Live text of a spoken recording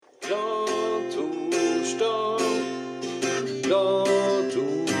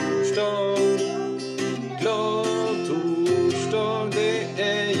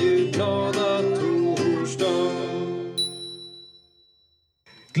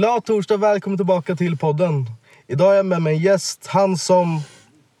Glad torsdag, välkommen tillbaka till podden. Idag är jag med mig en gäst, han som...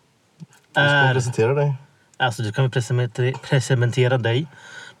 Du ska presentera dig. Alltså du kan väl presentera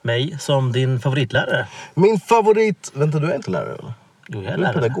mig som din favoritlärare. Min favorit... Vänta, du är inte lärare eller? Jo, jag är du är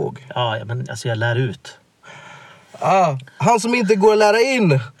lärare. pedagog. Ja, men alltså jag lär ut. Han som inte går att lära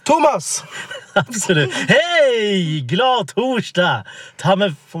in, Thomas! Absolut. Hej! Glad torsdag! Ta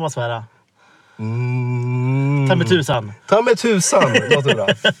med, får man svära? Ta med tusan. Ta med tusan, låter bra.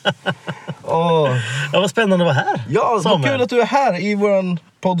 Ja, vad spännande att vara här. Ja, vad kul att du är här i våran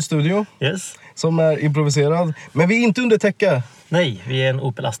poddstudio. Yes. Som är improviserad. Men vi är inte under täcke. Nej, vi är en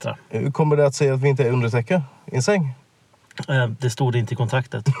Opel Astra. Hur kommer det att säga att vi inte är under täcke? I en säng? Det stod inte i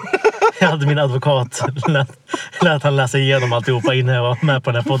kontraktet. Jag hade min advokat lät han läsa igenom alltihopa innan jag var med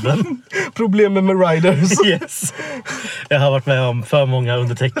på den här podden. Problemen med riders. Yes. Jag har varit med om för många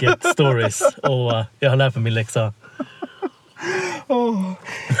undertäcket stories och jag har lärt mig min läxa.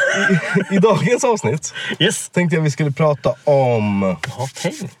 I dagens avsnitt tänkte jag vi skulle prata om...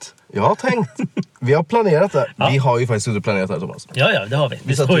 Jag har tänkt. Vi har planerat det. Ja. Vi har ju faktiskt inte planerat det här, Thomas. Ja, det har vi.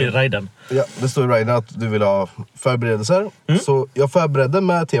 Det står i riden. Ja, det står i riden att du vill ha förberedelser. Så jag förberedde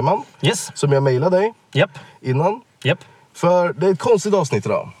med teman som jag mejlade dig innan. För det är ett konstigt avsnitt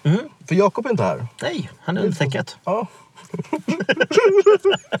idag. För Jakob är inte här. Nej, han är undertäcket. Ja.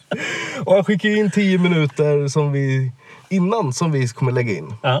 Och han skickar in 10 minuter som vi kommer lägga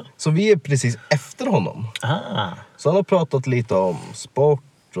in. Så vi är precis efter honom. Så han har pratat lite om sport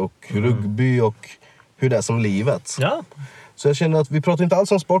och rugby och hur det är som livet. Ja. Så jag känner att vi pratar inte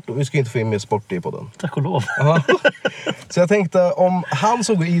alls om sport och vi ska inte få in mer sport i podden. Tack och lov. Så jag tänkte om han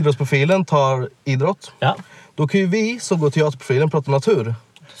som går idrottsprofilen tar idrott. Då kan ju vi som går teaterprofilen prata natur.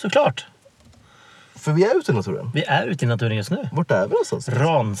 Såklart. För vi är ute i naturen. Vi är ute i naturen just nu. Vart är vi någonstans?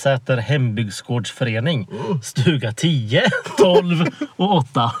 Ransäter hembygdsgårdsförening. Stuga 10, 12 och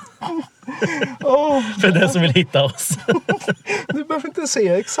 8. För den som vill hitta oss. Du behöver inte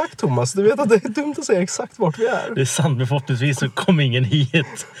säga exakt, Thomas. Du vet att det är dumt att säga exakt vart vi är. Det är sant, men förhoppningsvis så kommer ingen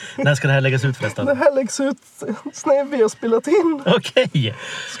hit. När ska det här läggas ut förresten? Det här läggs ut när vi har spelat in. Okej.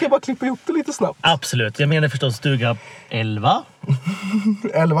 Ska jag bara klippa ihop det lite snabbt? Absolut, jag menar förstås stuga 11.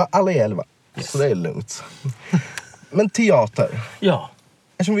 11, alla är 11. Så det är lugnt. Men teater. Ja.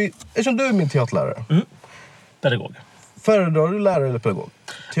 Eftersom du är min teaterlärare. Pedagog. Föredrar du lärare eller pedagog?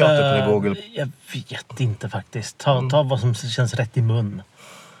 Teaterpedagog eller... Jag vet inte faktiskt. Ta vad som känns rätt i mun.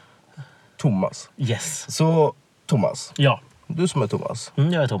 Thomas. Yes. Så Thomas. Ja. Du som är Thomas.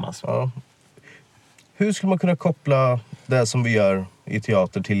 Jag är Thomas. Ja. Hur skulle man kunna koppla det som vi gör i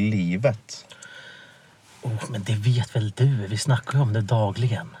teater till livet? Men det vet väl du? Vi snackar ju om det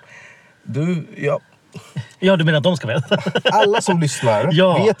dagligen. Ja, du menar att de ska veta? Alla som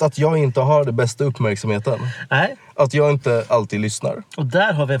lyssnar vet att jag inte har det bästa uppmärksamheten. Nej. Att jag inte alltid lyssnar. Och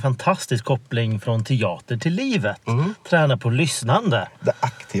där har vi en fantastisk koppling från teater till livet. Träna på lyssnande. Det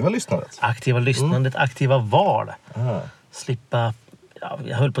aktiva lyssnandet. Aktiva lyssnandet, aktiva val. Slippa,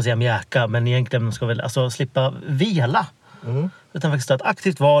 jag höll på att säga mjäka, men egentligen ska väl slippa vila. Utan faktiskt ett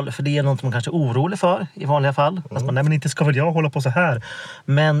aktivt val, för det är något man kanske är orolig för i vanliga fall. Att man, nej men inte ska väl jag hålla på så här.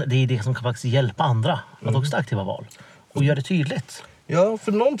 Men det är det som kan faktiskt hjälpa andra att också aktiva val. Och göra det tydligt. Ja,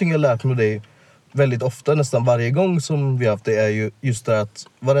 för någonting jag lärt mig det väldigt ofta, nästan varje gång som vi har haft det, är ju just det att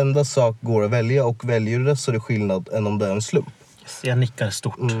varenda sak går att välja, och väljer du det så är det skillnad än om det är en slump. Jag nickar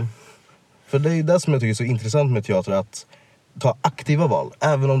stort. För det är det som jag tycker är så intressant med teater, att ta aktiva val.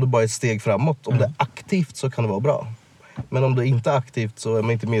 Även om det bara är ett steg framåt. Om det är aktivt så kan det vara bra. Men om det inte är aktivt så är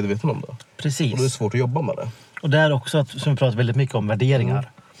man inte medveten om det. Precis. Och det är svårt att jobba med det. Och det är också, som vi pratar väldigt mycket om,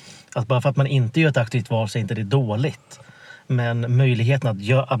 värderingar. Att bara för att man inte gör ett aktivt val så är inte det dåligt. Men möjligheten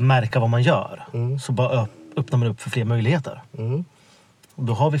att märka vad man gör. Så bara öppnar man upp för fler möjligheter. Och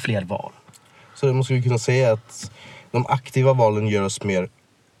då har vi fler val. Så det måste vi kunna säga att de aktiva valen gör oss mer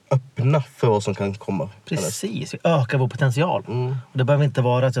öppna för vad som kan komma. Precis, vi ökar vår potential. Och det behöver inte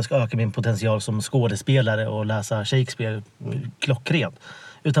vara att jag ska öka min potential som skådespelare och läsa Shakespeare klockrent.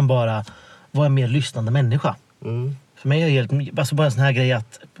 Utan bara vara en mer lyssnande människa. För mig är det helt, bara en sån här grej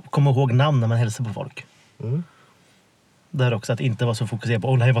att komma ihåg namn när man hälsar på folk. Det är också att inte vara så fokuserad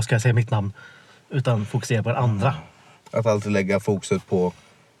på, nej vad ska jag säga mitt namn? Utan fokusera på den andra. Att alltid lägga fokuset på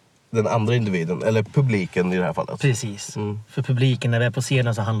den andra individen, eller publiken i det här fallet. Precis. För publiken, när vi är på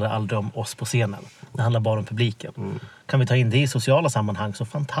scenen så handlar det aldrig om oss på scenen. Det handlar bara om publiken. Kan vi ta in det i sociala sammanhang så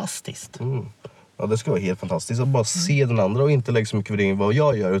fantastiskt. Ja, det ska vara helt fantastiskt att bara se den andra och inte lägga så mycket värdering vad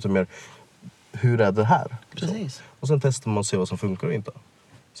jag gör, utan mer hur är det här? Precis. Och sen testar man och ser vad som funkar och inte.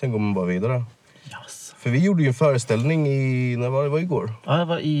 Sen går man bara vidare. Yes. För vi gjorde ju en föreställning när var det igår? Ja, det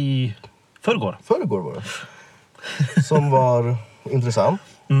var i förrgår. Förrgår var det. Som var intressant.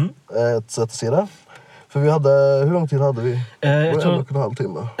 Ett sätt att se det. För vi hade, hur lång tid hade vi? Jag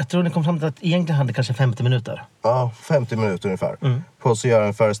tror ni kom fram till att egentligen hade kanske 50 minuter. Ja, 50 minuter ungefär. På oss att göra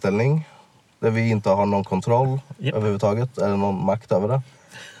en föreställning där vi inte har någon kontroll överhuvudtaget. Eller någon makt över det.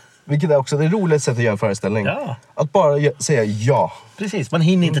 Vilket är också det roliga sättet att göra en föreställning. Ja. Att bara säga ja. Precis, man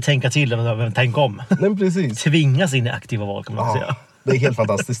hinner inte tänka till eller tänka om. Nej, precis. Tvingas in i aktiva val kan man säga. Det är helt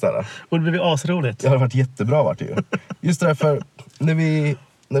fantastiskt där. Och det blir asroligt. Det har varit jättebra vart det ju. Just därför,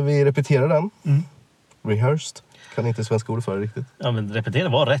 när vi repeterar den, rehearsed, kan inte svenska ord för det riktigt. Ja, men repetera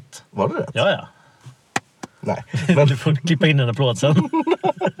var rätt. Var det rätt? Ja. Nej. Men du får klippa in en applåd sen.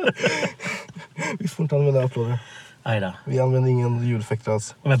 Vi får inte använda applåder. Ajda. Vi använder ingen ljudeffekter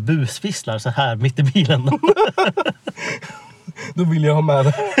alls. Om jag busvisslar så här mitt i bilen. Då vill jag ha med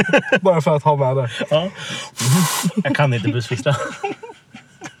det. Bara för att ha med det. Ja. Jag kan inte busvissla.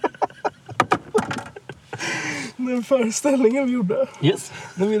 Den föreställningen vi gjorde. Yes.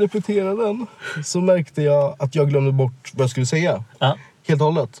 När vi repeterade den så märkte jag att jag glömde bort vad jag skulle säga. Helt och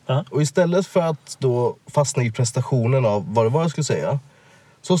hållet. Och istället för att då fastna i prestationen av vad det var jag skulle säga,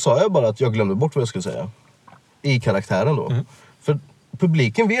 så sa jag bara att jag glömde bort vad jag skulle säga. I karaktären då. För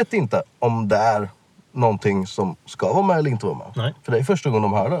publiken vet inte om det är någonting som ska vara med eller inte vara med. Nej. För det är första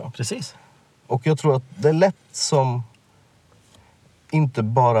gången de hör det. Precis. Och jag tror att det är lätt som inte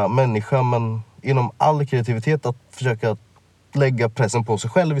bara människa men inom all kreativitet att försöka lägga pressen på sig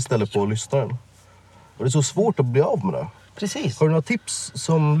själv istället på lyssnaren. Och det är så svårt att bli av med det. Precis. Har du några tips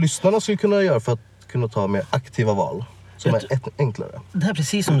som lyssnarna skulle kunna göra för att kunna ta mer aktiva val? Som är enklare. Det här är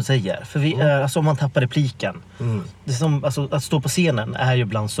precis som du säger. För vi är, alltså, om man tappar repliken. Det är som, alltså, att stå på scenen är ju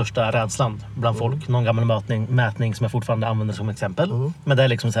bland största rädslan bland folk. Någon gammal mätning som jag fortfarande använder som exempel. Men det är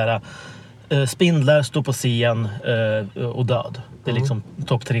liksom så här. Spindlar, stå på scen och död. Det är liksom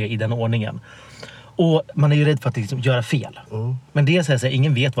topp 3 i den ordningen. Och man är ju rädd för att liksom göra fel. Men det är så här,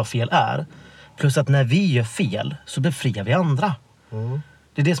 ingen vet vad fel är. Plus att när vi gör fel så befriar vi andra.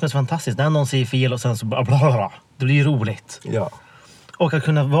 Det är det som är så fantastiskt. När någon säger fel och sen så blablabla. Det blir ju roligt. Ja. Och att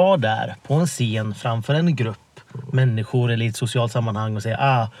kunna vara där på en scen framför en grupp människor eller i ett socialt sammanhang och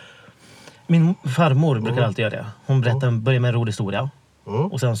säga min farmor brukar alltid göra det. Hon börjar med en rolig historia.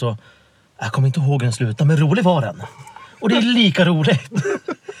 Och sen så jag kommer inte ihåg den slutar, men rolig var den. Och det är lika roligt.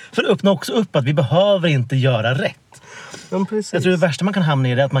 För det öppnar också upp att vi behöver inte göra rätt. Jag tror det värsta man kan hamna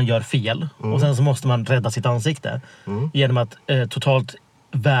i är att man gör fel. Och sen så måste man rädda sitt ansikte. Genom att totalt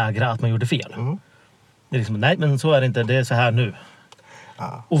vägra att man gjorde fel. Det är liksom, nej men så är det inte, det är så här nu.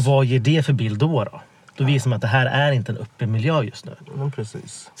 Och vad ger det för bild då? Då visar man att det här är inte en öppen miljö just nu.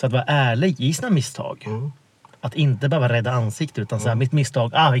 Precis. Så att vara ärlig i sina misstag. Att inte bara rädda ansiktet utan säga mitt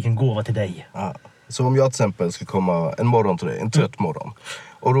misstag, vilken gåva till dig. Så om jag till exempel skulle komma en morgon till dig, en trött morgon,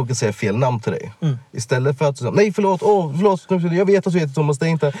 och råkar säga fel namn till dig. Istället för att säga, nej förlåt, jag vet att du heter Thomas, det är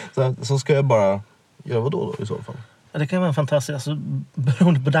inte. Så ska jag bara göra vad då i så fall? Ja, det kan vara en fantastisk, alltså,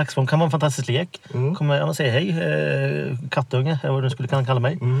 beroende på dagsform kan vara en fantastisk lek. Kommer jag säga hej, kattunge, eller vad du skulle kunna kalla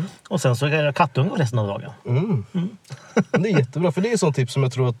mig. Och sen så är jag kattunge resten av dagen. Det är jättebra, för det är sånt tips som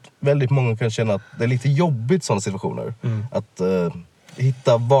jag tror att väldigt många kan känna att det är lite jobbigt sådana situationer. Att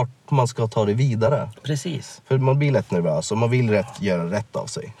hitta vart man ska ta det vidare. Precis. För man blir lätt nervös och man vill göra rätt av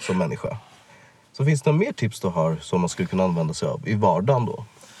sig som människa. Så finns det mer tips du har som man skulle kunna använda sig av i vardagen då?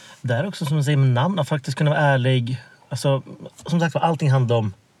 Det är också som du säger med namn, att faktiskt kunna vara ärlig. Alltså, som sagt, allting handlar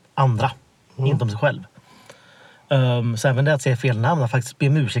om andra, inte om sig själv. Så även det att säga fel namn, att faktiskt be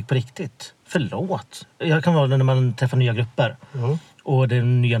om ursäkt på riktigt. Förlåt. Jag kan vara när man träffar nya grupper. Och det är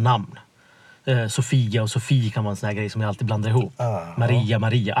nya namn. Sofia och Sofie kan vara en sån här grej som jag alltid blandar ihop. Maria,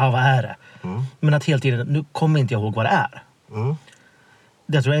 vad är det? Men att hela tiden, nu kommer inte jag ihåg vad det är.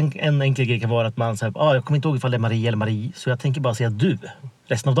 Jag tror en enkel grej kan vara att man säger, jag kommer inte ihåg ifall det är Maria eller Marie, så jag tänker bara säga du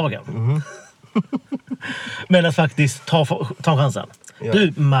resten av dagen. Men att faktiskt ta chansen.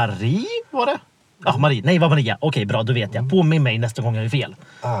 Du, Marie var det? Ja, Marie. Nej, var Maria. Okej, bra, då vet jag. Påminn mig nästa gång jag är fel.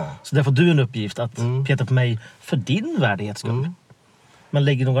 Så där får du en uppgift att peta på mig för din värdighets skull. Man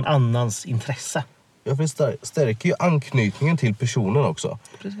lägger någon annans intresse. Ja, för det stärker ju anknytningen till personen också.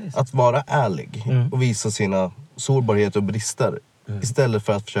 Precis. Att vara ärlig och visa sina sårbarheter och brister. Istället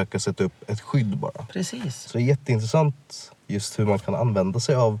för att försöka sätta upp ett skydd bara. Precis. Så det är jätteintressant just hur man kan använda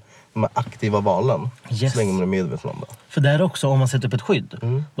sig av de här aktiva valen. Så länge man är medveten om det. För där också, om man sätter upp ett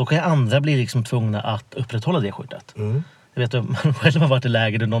skydd, då kan ju andra bli liksom tvungna att upprätthålla det skyddet. Jag vet att man själv har varit i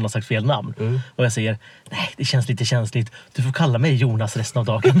läge där någon har sagt fel namn. Och jag säger, nej det känns lite känsligt. Du får kalla mig Jonas resten av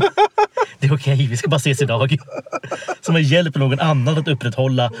dagen. Det är okej, vi ska bara ses idag. Så man hjälper någon annan att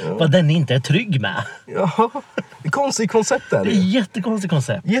upprätthålla vad den inte är trygg med. Ja, det är konstigt koncept där. Det är jättekonstigt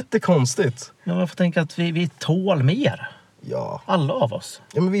koncept. Jättekonstigt. Ja, man får tänka att vi tål mer. Ja. Alla av oss.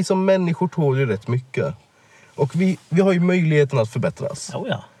 Ja, men vi som människor tål ju rätt mycket. Och vi har ju möjligheten att förbättras. Oh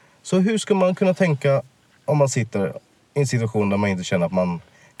ja. Så hur ska man kunna tänka om man sitter i en situation där man inte känner att man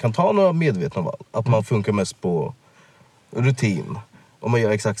kan ta några medvetna val? Att man funkar mest på rutin. Och man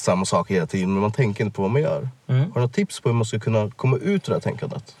gör exakt samma sak hela tiden, men man tänker inte på vad man gör. Har du några tips på hur man ska kunna komma ut ur det här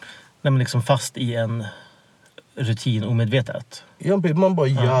tänkandet? Nej, men liksom fast i en rutin omedvetet. Ja, man bara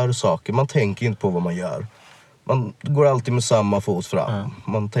gör saker. Man tänker inte på vad man gör. Man går alltid med samma fot fram.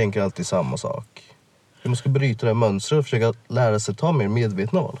 Man tänker alltid samma sak. Hur man ska bryta det här mönstret och försöka lära sig ta mer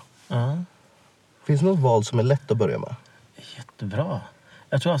medvetna val. Finns det något val som är lätt att börja med? Jättebra.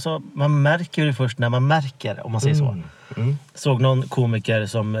 Jag tror alltså, man märker det först när man märker, om man säger så. Såg någon komiker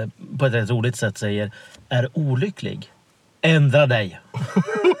som på ett rätt roligt sätt säger: är olycklig, ändra dig.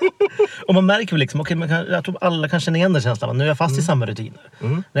 Och man märker väl liksom, jag tror alla kan känna igen den känslan. Nu är jag fast i samma rutiner.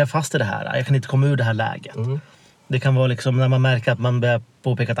 Nu är jag fast i det här. Jag kan inte komma ur det här läget. Det kan vara liksom när man märker att man börjar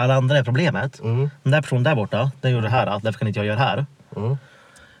påpeka att alla andra är problemet. Den där personen där borta, den gör det här. Därför kan inte jag göra det här.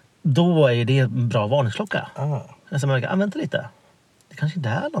 Då är det en bra varningsklocka. Jag märker, vänta lite. Det kanske inte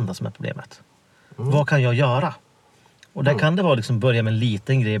är alla andra som är problemet. Vad kan jag göra? Och där kan det vara liksom börja med en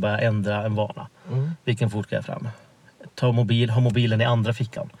liten grej, bara ändra en vana. Vilken fot ska jag fram? Ha mobilen i andra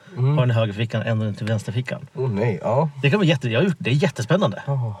fickan. Ha den i höger fickan, ändra den till vänster fickan. Nej, ja. Det kan vara det är jättespännande.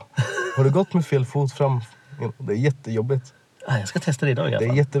 Har du gått med fel fot fram? Det är jättejobbigt. Jag ska testa det idag i alla fall.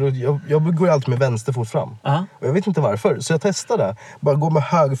 Det är jätteroligt. Jag går ju alltid med vänster fot fram. Och jag vet inte varför. Så jag testade. Bara gå med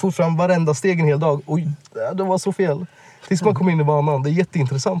höger fot fram varenda steg en hel dag. Oj, det var så fel. Tills man kom in i banan. Det är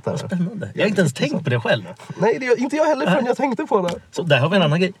jätteintressant här. Spännande. Jag har inte ens tänkt på det själv. Nej, det gör inte jag heller förrän jag tänkte på det. Så där har vi en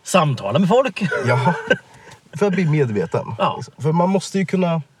annan grej. Samtala med folk. Ja, för att bli medveten. För man måste ju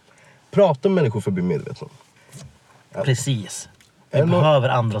kunna prata med människor för att bli medveten. Precis. Vi behöver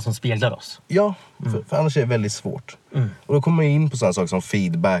andra som speglar oss. Ja, för annars är det väldigt svårt. Och då kommer man in på sådana saker som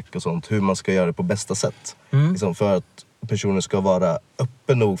feedback och sånt. Hur man ska göra det på bästa sätt. Liksom för att personen ska vara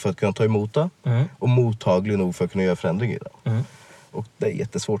öppen nog för att kunna ta emot det. Och mottaglig nog för att kunna göra förändring i det. Och det är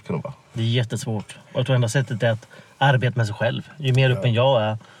jättesvårt kan det vara. Det är jättesvårt. Och jag tror enda sättet är att arbeta med sig själv. Ju mer öppen jag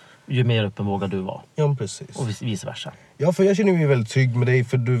är, ju mer öppen vågar du vara. Ja, precis. Och vice versa. Ja, för jag känner mig väldigt trygg med dig,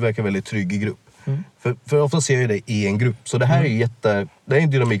 för du verkar väldigt trygg i grupp. För ofta ser jag dig i en grupp. Så det här är det är en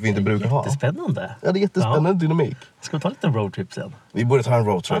dynamik vi inte brukar ha. Jättespännande. Ja, det är jättespännande dynamik. Ska vi ta lite roadtrip sen? Vi borde ta en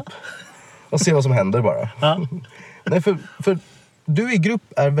roadtrip. Och se vad som händer bara. Nej, för du i grupp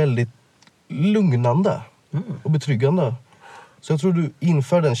är väldigt lugnande och betryggande. Så jag tror du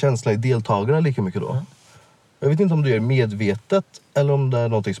inför den känslan i deltagarna lika mycket då. Jag vet inte om du gör medvetet eller om det är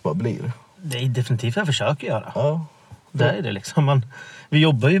någonting som bara blir. Det är definitivt jag försöker göra. Det är det liksom. Vi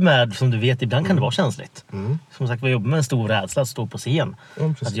jobbar ju med, som du vet, ibland kan det vara känsligt. Som sagt, vi jobbar med en stor rädsla att stå på scen.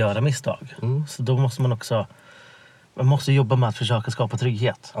 Att göra misstag. Så då måste man också jobba med att försöka skapa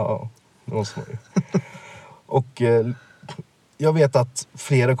trygghet. Ja, det måste man ju. Och jag vet att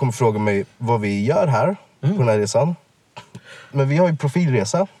flera kommer fråga mig vad vi gör här på den här resan. Men vi har ju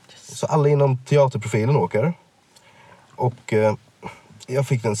profilresa. Så alla inom teaterprofilen åker. Och jag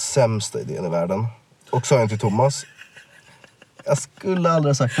fick den sämsta idén i världen. Och sa jag till Thomas. Jag skulle aldrig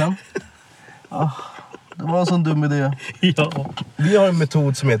ha sagt den. Det var en sån dum idé. Vi har en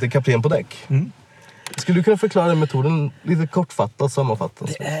metod som heter kapten på däck. Skulle du kunna förklara den metoden lite kortfattat, sammanfattat?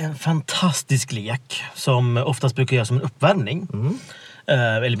 Det är en fantastisk lek som oftast brukar göras som en uppvärmning.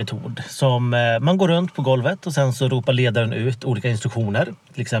 Eller metod. Som man går runt på golvet och sen så ropar ledaren ut olika instruktioner.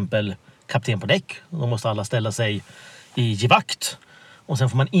 Till exempel kapten på däck. Då måste alla ställa sig i givakt. Och sen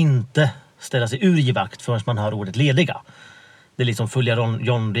får man inte ställa sig ur givakt förrän man hör ordet lediga. Det är liksom följa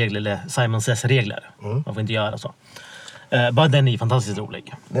John-regler eller Simon Says-regler. Man får inte göra så. Bara den är fantastiskt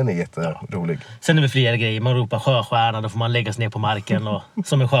rolig. Den är jätterolig. Sen är det fler grejer. Man ropar sjöstjärna, då får man lägga sig ner på marken och,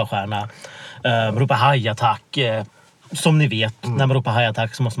 som en sjöstjärna. Man ropar hajattack. Som ni vet, när man ropar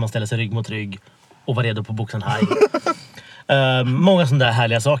hajattack så måste man ställa sig rygg mot rygg och vara redo på boxen haj. Många sådana där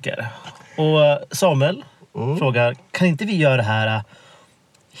härliga saker. Och Samuel frågar, kan inte vi göra det här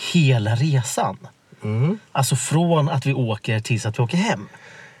hela resan? Alltså från att vi åker tills att vi åker hem.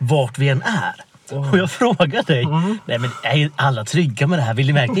 Vart vi än är. Och jag frågar dig, nej men är alla trygga med det här? Vill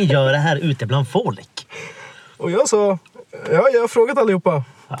ni verkligen göra det här ute bland folk? Och jag sa, jag har frågat allihopa.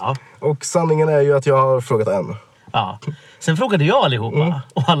 Och sanningen är ju att jag har frågat en. Sen frågade jag allihopa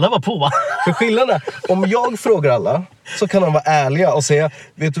och alla var på. För skillnaden är, om jag frågar alla så kan de vara ärliga och säga,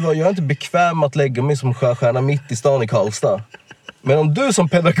 vet du vad, jag är inte bekväm att lägga mig som sjöstjärna mitt i stan i Karlstad. Men om du som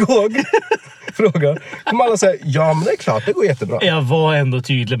pedagog frågar, kommer alla säga, ja men det är klart, det går jättebra. Jag var ändå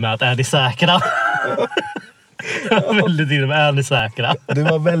tydlig med att är ni säkra? Väldigt inne, är ni säkra? Det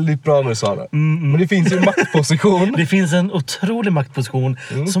var väldigt bra när du sa det. Men det finns ju maktposition. Det finns en otrolig maktposition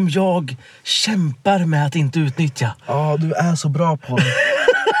som jag kämpar med att inte utnyttja. Ja, du är så bra på det.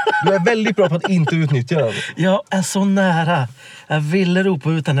 Du är väldigt bra på att inte utnyttja den. Jag är så nära. Jag ville ropa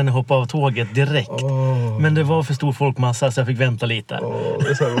ut den när jag hoppade av tåget direkt. Men det var för stor folkmassa så jag fick vänta lite. Det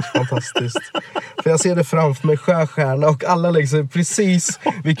är så fantastiskt. För jag ser det framför mig, skärstjärna, och alla lägger sig precis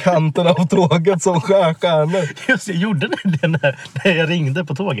vid kanten av tåget som skärstjärnor. Just det, gjorde ni det när jag ringde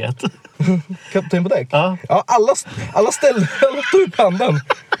på tåget? Kapten på däck? Ja. Ja, alla tog upp handen.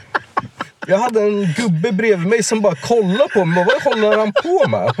 Jag hade en gubbe bredvid mig som bara kollade på mig. Vad håller han på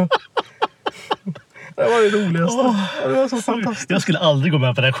med? Det var det roligaste. Det var så fantastiskt. Jag skulle aldrig gå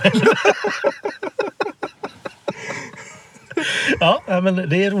med på det själv. Ja, men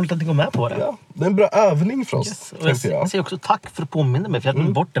det är roligt att ni går med på det. Ja, det är en bra övning för oss. Yes. Och jag säger också tack för att påminna mig, för jag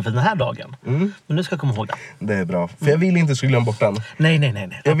glömde bort det för den här dagen. Men nu ska jag komma ihåg det. Det är bra, för jag vill inte att du ska glömma bort den.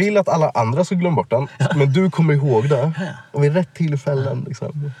 Nej. Jag vill att alla andra ska glömma bort den. Men du kommer ihåg det. Och vid rätt tillfällen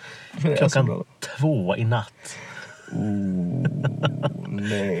liksom. Klockan 2 i natt.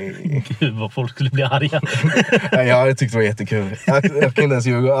 Nej. Gud vad folk skulle bli arga. Nej, jag tyckte det var jättekul. Jag kan inte ens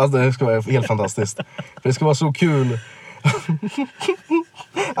ljuga. Alltså, det ska vara helt fantastiskt. För det ska vara så kul.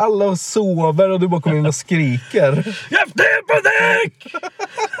 Alla sover och du bara kommer in och skriker. Efter på däck!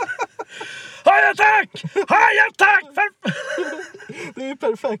 Hajattack! Det är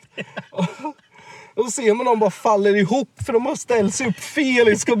perfekt. Och så ser man dem bara faller ihop, för de har ställt sig upp fel.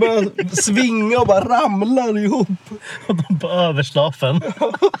 De ska börja svinga och bara ramlar ihop. Och de på överslafen.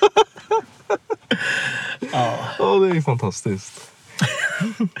 Ja, det är fantastiskt.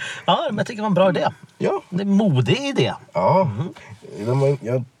 Ja, men jag tycker det var en bra idé. Ja. Det är en modig idé. Ja,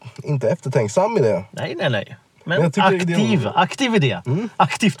 jag inte eftertänksam i det. Nej. Men aktiv idé.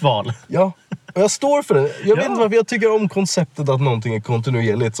 Aktivt val. Ja, och jag står för det. Jag vet inte varför jag tycker om konceptet att någonting är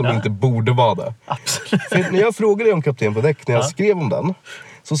kontinuerligt som inte borde vara det. Absolut. För när jag frågade dig om Kapten på däck, när jag skrev om den,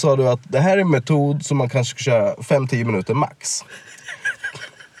 så sa du att det här är en metod som man kanske ska köra 5-10 minuter max.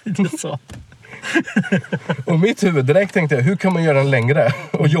 Det så. Och mitt huvud direkt tänkte jag, hur kan man göra den längre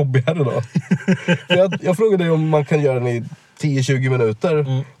och jobbigare då? Jag frågade dig om man kan göra den i 10-20 minuter.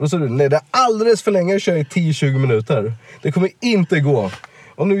 Och då sa du, nej, det är alldeles för länge att köra i 10-20 minuter. Det kommer inte gå.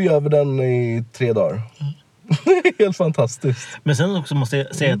 Och nu gör vi den i 3 dagar. Helt fantastiskt. Men sen också måste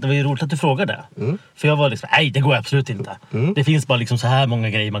jag säga att det var ju roligt att du frågade. För jag var liksom, nej, det går absolut inte. Det finns bara liksom så här många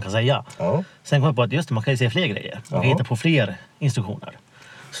grejer man kan säga. Ja. Sen kom jag på att just det, man kan ju säga fler grejer. Man kan hitta på fler instruktioner.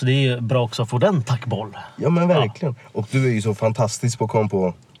 Så det är ju bra också att få den tackboll. Ja, men verkligen. Och du är ju så fantastisk på att komma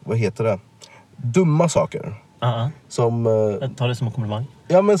på, vad heter det? Dumma saker. Som... Jag tar det som en komplimang.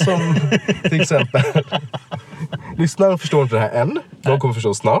 Ja, men som till exempel... Lyssnaren förstår inte det här än. De kommer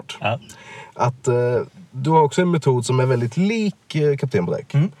förstå snart. Att du har också en metod som är väldigt lik Kapten på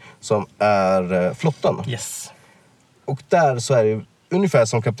däck. Som är flottan. Yes. Och där så är det ungefär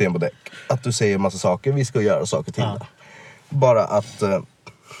som Kapten på däck. Att du säger en massa saker. Vi ska göra saker till det. Bara att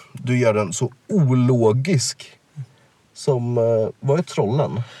du gör den så ologisk. Som, vad är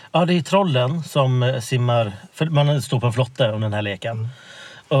trollen? Ja, det är trollen som simmar. För man står på en flotte under den här leken.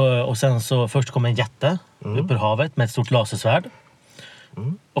 Och sen så först kommer en jätte upp ur havet med ett stort lasersvärd.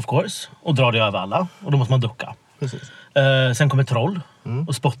 Of course. Och drar det över alla. Och då måste man ducka. Precis. Sen kommer troll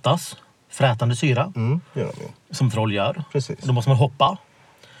och spottas. Frätande syra. Som troll gör. Precis. Och då måste man hoppa.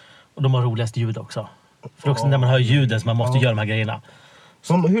 Och de har roligast ljud också. För också när man hör ljuden som man måste göra de här grejerna.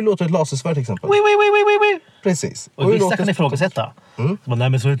 Som, hur låter ett lasersvärd till exempel? Precis. Och vissa kan ifrågasätta. Nej,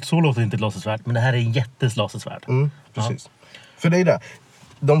 men så låter inte ett lasersvärd. Men det här är en jättes lasersvärd. Precis. För det är det.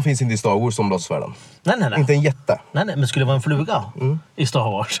 De finns inte i Star Wars som lasersvärden. Nej. Inte en jätte. Nej, men skulle det vara en fluga i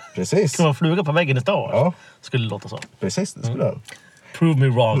Star Wars? Precis. Skulle det vara en fluga på väggen i Star Wars? Ja. Skulle det låta så. Precis, det skulle det. Prove me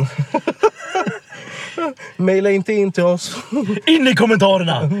wrong. Maila inte in till oss. In i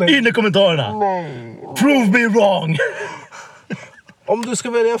kommentarerna! Nej. Prove me wrong! Om du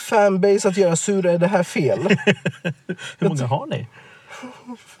ska välja en fanbase att göra sur, är det här fel? Hur många har ni?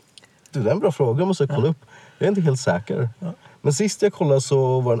 Det är en bra fråga, jag måste kolla upp. Jag är inte helt säker. Men sist jag kollade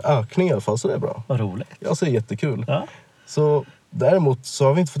så var det en ökning i alla fall, så det är bra. Vad roligt. Ja, så är det jättekul. Så däremot så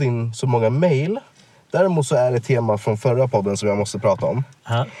har vi inte fått in så många mejl. Däremot så är det ett tema från förra podden som jag måste prata om.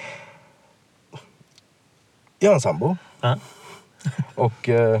 Jag har en sambo. Och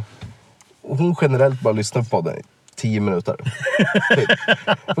hon generellt bara lyssnar på podden i 10 minuter.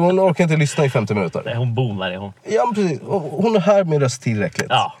 För hon orkar inte lyssna i 50 minuter. Nej, hon boomar, är hon. Ja, precis. Hon hör min röst tillräckligt.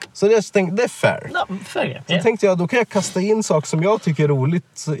 Ja. Så det är fair. Ja, fair. Så tänkte jag, då kan jag kasta in saker som jag tycker är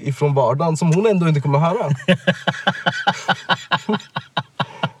roligt ifrån vardagen som hon ändå inte kommer höra.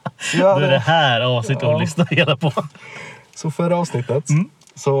 Då är det här avsnittet att lyssna hela på. Så förra avsnittet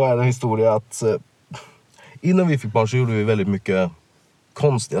så är det en historia att innan vi fick barn så gjorde vi väldigt mycket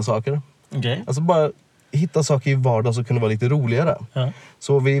konstiga saker. Okay. Alltså bara hitta saker i vardagen som kunde vara lite roligare.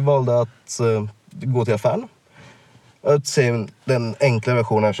 Så vi valde att gå till affären. Att se den enkla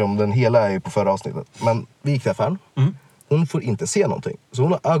versionen eftersom den hela är på förra avsnittet. Men vi gick till affären. Hon får inte se någonting. Så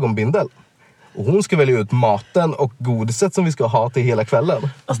hon har ögonbindel. Och hon ska välja ut maten och godiset som vi ska ha till hela kvällen.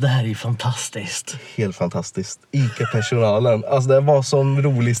 Alltså det här är ju fantastiskt. Helt fantastiskt. ICA-personalen. Alltså det var sån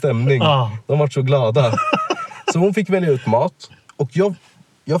rolig stämning. De var så glada. Så hon fick välja ut mat. Och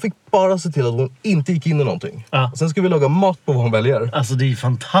jag fick bara se till att hon inte gick in i någonting. Sen ska vi laga mat på vad hon väljer. Alltså det är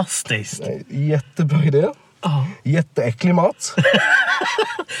fantastiskt. Jättebra idé. Jätteäcklig mat.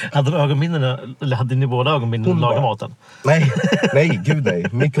 Hade du ögonbindel, eller hade ni båda ögonbindel och lagat maten? Nej, gud nej.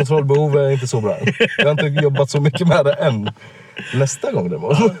 Mitt kontrollbehov är inte så bra. Jag har inte jobbat så mycket med det än. Nästa gång det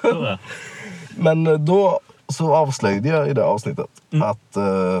var. Men då så avslöjade jag i det avsnittet att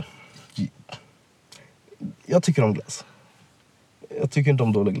jag tycker om glass. Jag tycker inte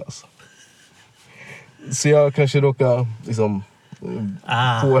om dålig glass. Så jag kanske råkar liksom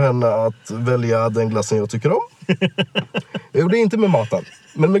få henne att välja den glassen jag tycker om. Jag gjorde inte med maten,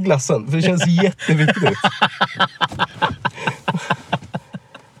 men med glassen. För det känns jätteviktigt.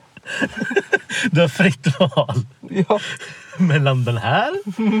 Du har fritt val. Ja. Mellan den här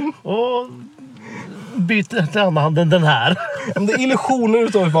och byter till andra handen den här. Men det är illusioner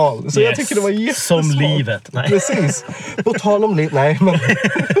utav ett val. Så jag tycker det var jättesmart. Som livet. Nej. Precis. På tal om livet. Nej, men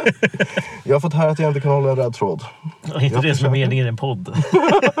jag har fått höra att jag inte kan hålla en röd tråd. Inte det som är meningen i en podd.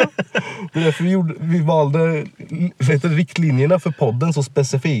 Det är därför vi valde riktlinjerna för podden så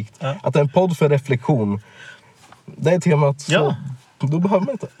specifikt. Att det är en podd för reflektion. Det är temat. Så då behöver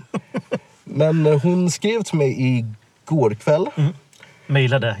man inte. Men hon skrev till mig igår kväll.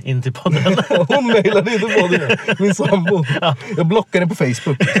 Mailade in till podden. Hon mailade inte podden. Min sambo. Jag blockade på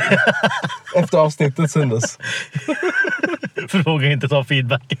Facebook. Efter avsnittet sändes. Fråga inte ta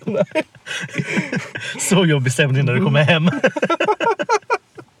feedbacken. Så jobbig stämning när du kommer hem.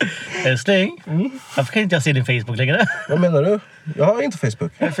 Älskling, varför kan inte jag se din Facebook längre? Vad menar du? Jag har inte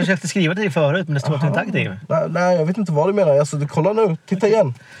Facebook. Jag försökte skriva till dig förut, men det står att du inte är aktiv. Nej, jag vet inte vad du menar. Alltså, kolla nu, titta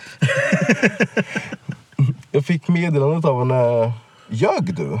igen. Jag fick meddelandet av en...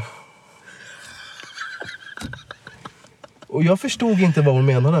 Ljög du? Och jag förstod inte vad hon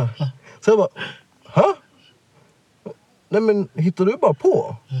menade. Så jag bara, Nej men, hittar du bara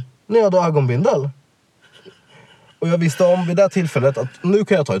på? När jag hade ögonbindel. Och jag visste om vid det tillfället att nu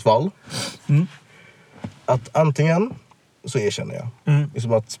kan jag ta ett val. Att antingen så erkänner jag.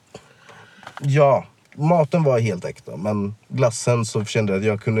 Liksom att, maten var helt äkta. Men glassen så kände jag att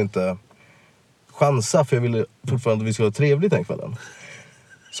jag kunde inte chansa. För jag ville fortfarande att vi skulle ha trevligt den kvällen.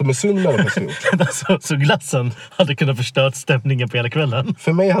 Som en sund människa skulle gjort. Så glassen hade kunnat förstört stämningen på hela kvällen?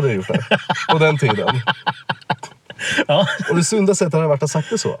 För mig hade det gjort det. På den tiden. Och det sunda sättet hade varit att sagt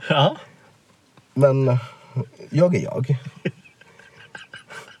det så. Men jag är jag.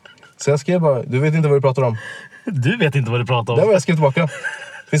 Så jag skrev bara, du vet inte vad du pratar om. Du vet inte vad du pratar om. Det var jag skrev tillbaka.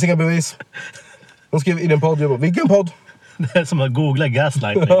 Finns inga bevis. Hon skrev i den podd, jag bara, vilken podd? Det är som att googla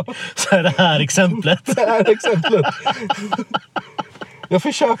gaslighting. Så är det här exemplet. Det här exemplet. Jag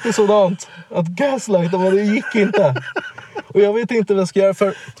försökte sådant. Att gaslighta, men det gick inte. Och jag vet inte vad jag ska göra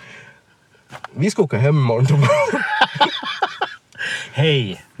för... Vi ska åka hem imorgon.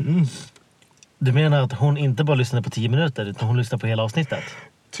 Hej. Du menar att hon inte bara lyssnade på 10 minuter utan hon lyssnade på hela avsnittet?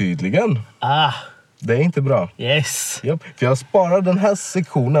 Tydligen. Det är inte bra. Yes. Japp, för jag sparar den här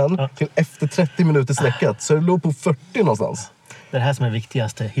sektionen till efter 30 minuter sträckat. Så det låg på 40 någonstans. Det är det här som är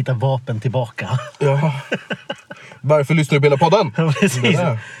viktigast. Hitta vapen tillbaka. Ja. Varför lyssnar du på hela podden? Precis.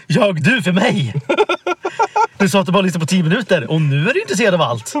 Du för mig. Du sa att du bara lyssnade på 10 minuter. Och nu är du intresserad av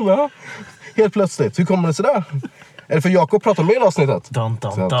allt. Ja. Helt plötsligt. Hur kommer det sig där? Är det för Jakob pratar med i avsnittet? Dun,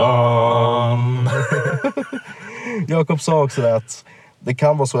 dun, dun. Jakob sa också att det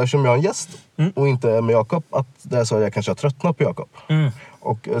kan vara så eftersom jag är en gäst och inte med Jakob att det är så att jag kanske har tröttnat på Jakob.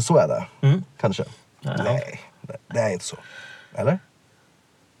 Och så är det. Kanske. Nej, det är inte så. Eller?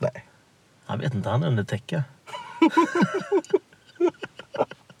 Nej. Jag vet inte, han är under täcka.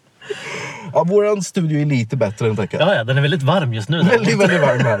 Våran studio är lite bättre än täcka. Ja, den är väldigt varm just nu. Väldigt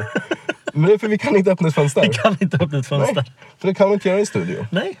varm här. Men det är för vi kan inte öppna ett fönster. Vi kan inte öppna ett fönster. Nej, för det kan man inte göra i studio.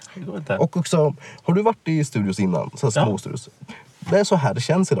 Nej, det går inte. Och också, har du varit i studios innan? Så här små studios. Det är så här det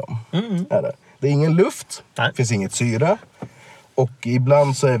känns i dem. Är det. Det är ingen luft. Det finns inget syre. Och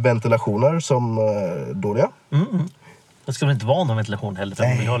ibland så är ventilationer som dåliga. Det ska väl inte vara någon ventilation heller. För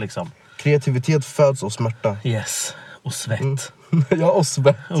man vill ha liksom... Kreativitet föds av smärta. Yes. Och svett. Ja, och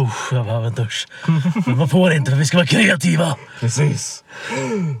svett. Jag behöver en dusch. Men man får inte för vi ska vara kreativa. Precis.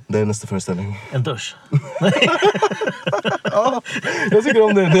 Det är nästa föreställning. En dusch? Ja, jag tycker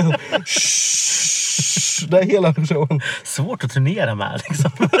om det. Det är hela showen. Svårt att turnera med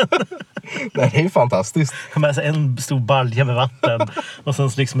liksom. Nej, det är fantastiskt. Med en stor balja med vatten. Och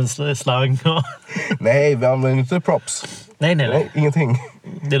sen liksom en slang. Nej, vi använder inte props. Nej. Ingenting.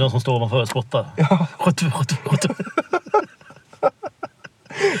 Det är någon som står ovanför och spottar. Ja.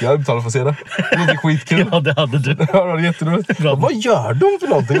 Jag hade betalat för att se det. Det låter skitkul. Ja, det hade du. Ja, det var jätteroligt. Vad gör de för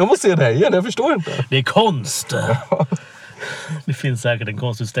någonting? Jag måste se det här igen, jag förstår inte. Det är konst. Ja. Det finns säkert en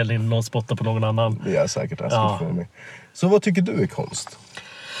konstutställning när någon spottar på någon annan. Det är säkert det. Ja. Så vad tycker du är konst?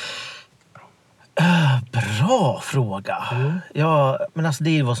 Bra fråga. Ja, men alltså det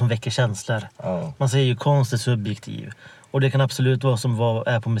är ju vad som väcker känslor. Ja. Man säger ju konst är subjektiv. Och det kan absolut vara som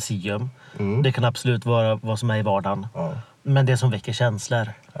är på museum. Det kan absolut vara vad som är i vardagen. Ja. Men det som väcker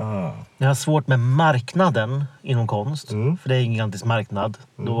känslor. Ah. Jag har svårt med marknaden inom konst. För det är en gigantisk marknad.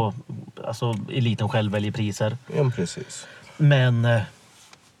 Då, alltså eliten själv väljer priser. Ja, precis. Men,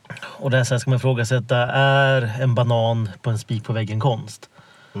 och där ska man ifrågasätta, är en banan på en spik på väggen konst?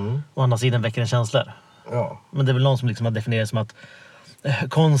 Å andra sidan väcker den känslor. Ja. Men det är väl någon som liksom har definierat som att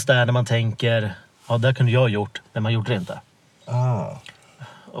konst är när man tänker, ja, där kunde jag ha gjort, men man gjorde det inte.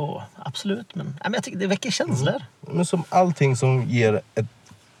 Absolut, men jag tycker det väcker känslor. Men som allting som ger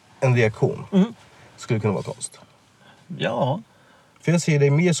en reaktion skulle kunna vara konst. Ja. För jag ser dig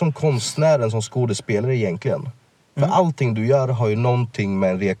mer som konstnär än som skådespelare egentligen. För allting du gör har ju någonting med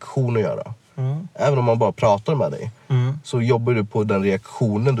en reaktion att göra. Även om man bara pratar med dig så jobbar du på den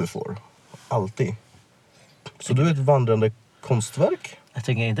reaktionen du får. Alltid. Så du är ett vandrande konstverk. Jag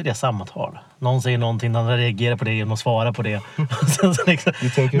tycker inte det är samtal. Någon säger någonting, den reagerar på det genom att svara på det. Sen så liksom,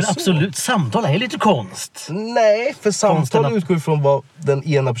 men absolut, samtal är lite konst. Nej, för samtal utgår ifrån vad den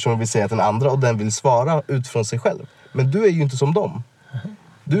ena personen vill säga till den andra och den vill svara utifrån sig själv. Men du är ju inte som dem.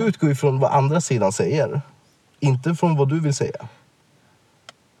 Du utgår ifrån vad andra sidan säger. Inte från vad du vill säga.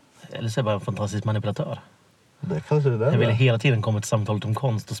 Eller så är jag bara en fantastisk manipulatör. Det kanske det där. Jag vill hela tiden komma till samtalet om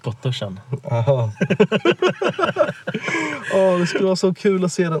konst och spottduschen. Aha. Det skulle vara så kul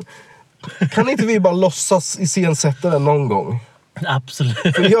att se den. Kan inte vi bara låtsas iscensätta den någon gång? Absolut.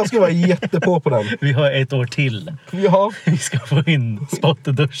 För jag ska vara jättepå på den. Vi har ett år till. Ja. Vi ska få in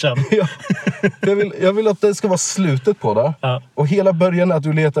spottduschen. Ja. Jag vill att det ska vara slutet på det. Ja. Och hela början är att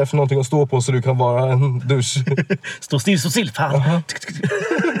du letar efter någonting att stå på så du kan vara en dusch. Stå still, fan.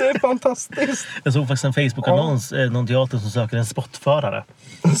 Det är fantastiskt. Jag såg faktiskt en Facebook-annons, någon teater som söker en spottförare.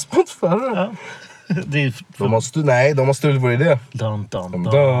 En spottförare? Ja. Det är de har stulit vår idé. Dun.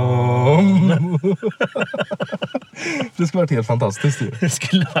 Det skulle varit helt fantastiskt ju. Det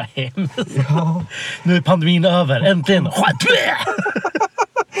skulle vara hemskt. Ja. Nu är pandemin över, äntligen.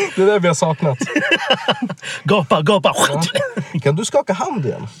 Det är det vi har saknat. Gapa. Ja. Kan du skaka hand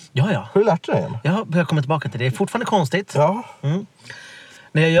igen? Ja. Har du lärt dig igen? Ja, jag kommer tillbaka till det. Det är fortfarande konstigt. Ja.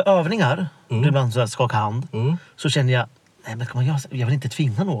 När jag gör övningar, ibland så här skaka hand, så känner jag, nej men jag vill inte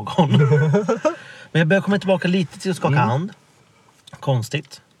tvinga någon. Men jag börjar komma tillbaka lite till att skaka hand.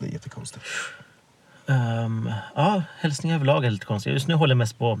 Konstigt. Det är jättekonstigt. Hälsningar överlag är lite konstigt. Just nu håller jag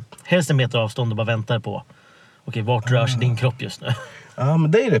mest på helst en meter avstånd och bara väntar på vart rör sig din kropp just nu. Ja,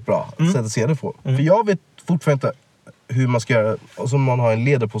 men det är rätt bra sätt att se det på. För jag vet fortfarande inte hur man ska göra, alltså man har en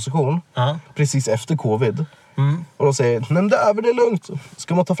ledarposition precis efter covid. Och de säger, nej det är över, det är lugnt.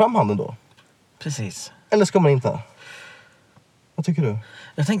 Ska man ta fram handen då? Precis. Eller ska man inte? Vad tycker du?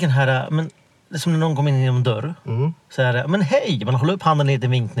 Jag tänker här, men det är som när någon kommer in genom en dörr. Så är det, men hej, man håller upp handen ner till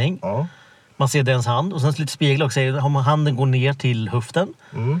vinkning. Ja. Man ser dens hand och sen lite spegel och säger, om handen går ner till höften,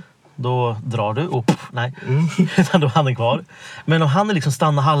 då drar du upp. Nej, utan då är handen kvar. Men om handen liksom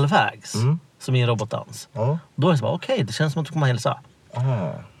stannar halvvägs, som i en robotdans, då är det så bara, okej, det känns som att du kommer hälsa.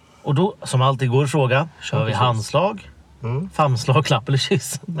 Och då, som alltid går fråga, kör vi handslag, famnslag, klapp eller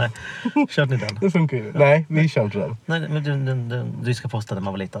kyss? Nej, kört ni den? Det funkar ju. Nej, vi kör inte den. Nej, men den ryska posten när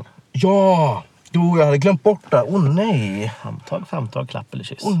man var liten. Ja! Jag hade glömt bort det. Nej. Handtag, famtag, klapp eller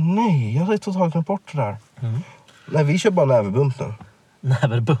kyss. Nej, jag hade totalt glömt bort det där. Nej, vi kör bara näverbump nu.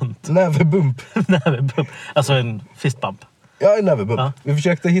 Näverbump? Näverbump. Näverbump. Alltså en fistbump. Ja, en näverbump. Ja. Vi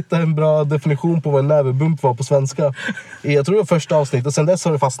försökte hitta en bra definition på vad en näverbump var på svenska. Jag tror det var första avsnittet, sen dess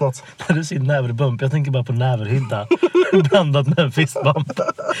har det fastnat. När du säger näverbump, jag tänker bara på näverhydda. Blandat med en fistbump.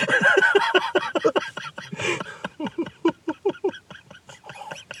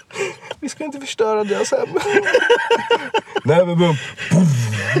 Vi ska inte förstöra deras hem. Näverbump.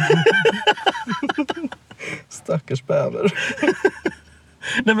 Stackars bäver.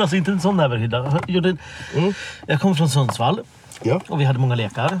 Nej men alltså inte en sån bäverhydda. Jag kom från Sundsvall. Ja. Och vi hade många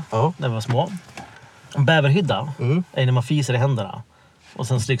lekar när vi var små. En bäverhydda är när man fiser i händerna. Och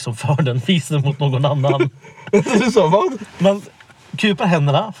sen liksom för den fisen mot någon annan. Du sa vad? Man kupar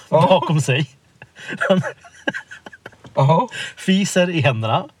händerna bakom sig. Fiser i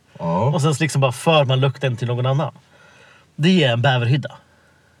händerna. Och sen liksom bara för man lukten till någon annan. Det är en bäverhydda.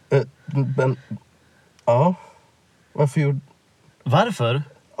 Men... Ja. Varför gjorde... Varför?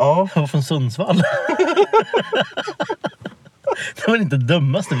 Ja. Jag var från Sundsvall. Det var inte det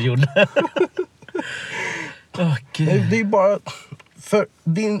dummaste vi gjorde. Det är bara... För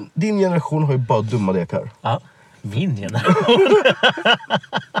din generation har ju bara dumma lekar. Ja, min generation.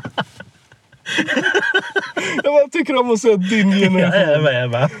 Jag tycker om att säga din generation.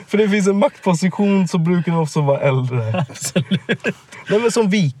 Jag med. För det finns en maktposition så brukar det också vara äldre. Absolut. Nej men som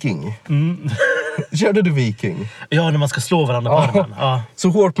viking. Körde du viking? Ja, när man ska slå varandra på armen. Ja. Så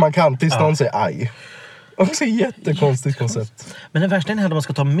hårt man kan tills någon säger aj. Också jättekonstigt koncept. Men den värsta är när man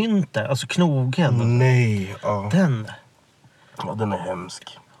ska ta myntet, alltså knogen. Nej, Den. Ja, den är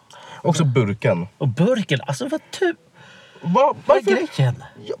hemsk. Också burken. Och burken, alltså vad Varför? är grejen?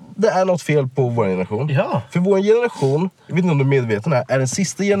 Ja, det är något fel på vår generation. Ja. För vår generation, jag vet inte om du är medveten här, är den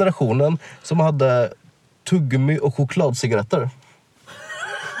sista generationen som hade tuggummi och chokladcigaretter.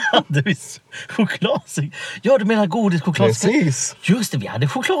 Det är chokladcigaretter. Ja, du menar godis chokladcigaretter. Precis. Just det, vi hade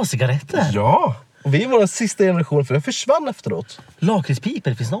chokladcigaretter. Ja, och vi var den sista generationen för det försvann efteråt.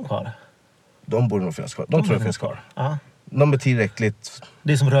 Lakritspiper, finns någon kvar? De borde nog finnas kvar. De tror jag finns kvar. Ja. De är tillräckligt...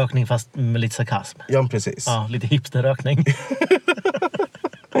 Det är som rökning fast med lite sarkasm. Ja, precis. Ja, lite hipsterrökning.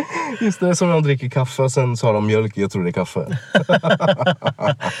 Just det, så de dricker kaffe och sen så har de mjölk i, jag tror det är kaffe.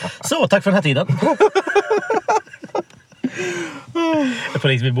 Så, tack för den här tiden.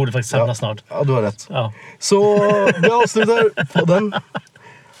 Vi borde faktiskt samlas snart. Ja, du har rätt. Ja. Så vi avslutar podden.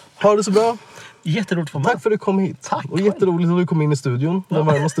 Ha det så bra. Jätteroligt att få med. Tack för att du kom hit. Tack. Och jätteroligt att du kom in i studion. Den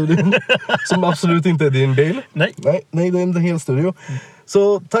varma studion. Som absolut inte är din bil. Nej, det är en hel studio.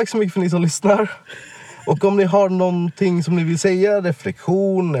 Så tack så mycket för ni som lyssnar. Och om ni har någonting som ni vill säga,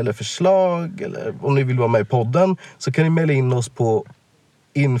 reflektion eller förslag, eller om ni vill vara med i podden, så kan ni mejla in oss på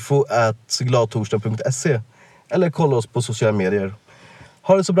info@gladtorsdag.se eller kolla oss på sociala medier.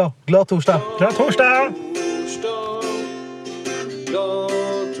 Ha det så bra. Glad torsdag! glad torsdag!